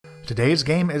Today's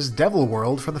game is Devil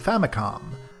World for the Famicom,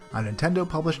 a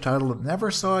Nintendo-published title that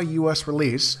never saw a US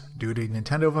release due to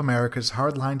Nintendo of America's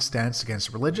hardline stance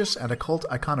against religious and occult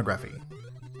iconography.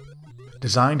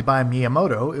 Designed by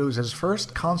Miyamoto, it was his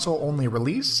first console-only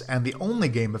release and the only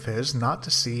game of his not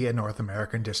to see a North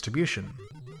American distribution.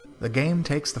 The game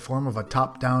takes the form of a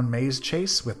top-down maze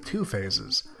chase with two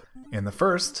phases. In the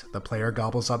first, the player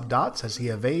gobbles up dots as he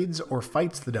evades or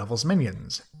fights the devil's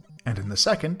minions, and in the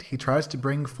second, he tries to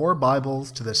bring 4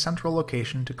 Bibles to the central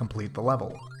location to complete the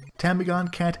level.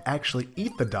 Tambigon can't actually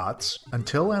eat the dots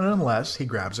until and unless he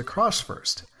grabs a cross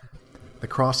first. The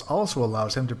cross also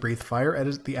allows him to breathe fire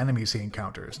at the enemies he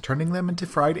encounters, turning them into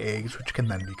fried eggs which can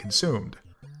then be consumed.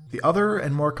 The other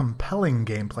and more compelling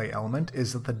gameplay element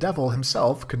is that the devil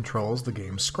himself controls the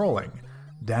game's scrolling,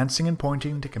 dancing and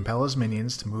pointing to compel his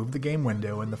minions to move the game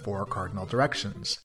window in the 4 cardinal directions.